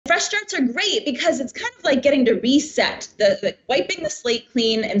fresh starts are great because it's kind of like getting to reset, the wiping the slate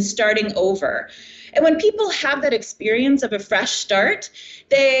clean and starting over. And when people have that experience of a fresh start,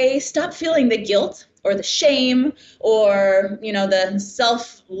 they stop feeling the guilt or the shame or, the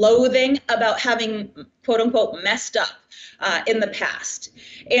self-loathing about having, quote unquote, messed up in the past.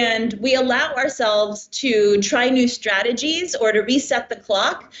 And we allow ourselves to try new strategies or to reset the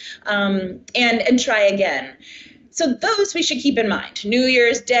clock and try again. So those we should keep in mind. New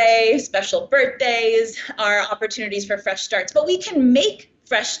Year's Day, special birthdays are opportunities for fresh starts, but we can make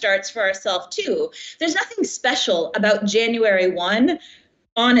fresh starts for ourselves too. There's nothing special about January 1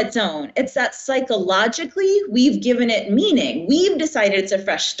 on its own. It's that psychologically we've given it meaning. We've decided it's a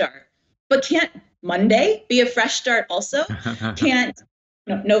fresh start. But can't Monday be a fresh start also? Can't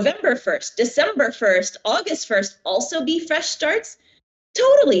November 1st, December 1st, August 1st also be fresh starts?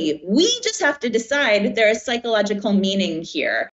 Totally. We just have to decide there is psychological meaning here.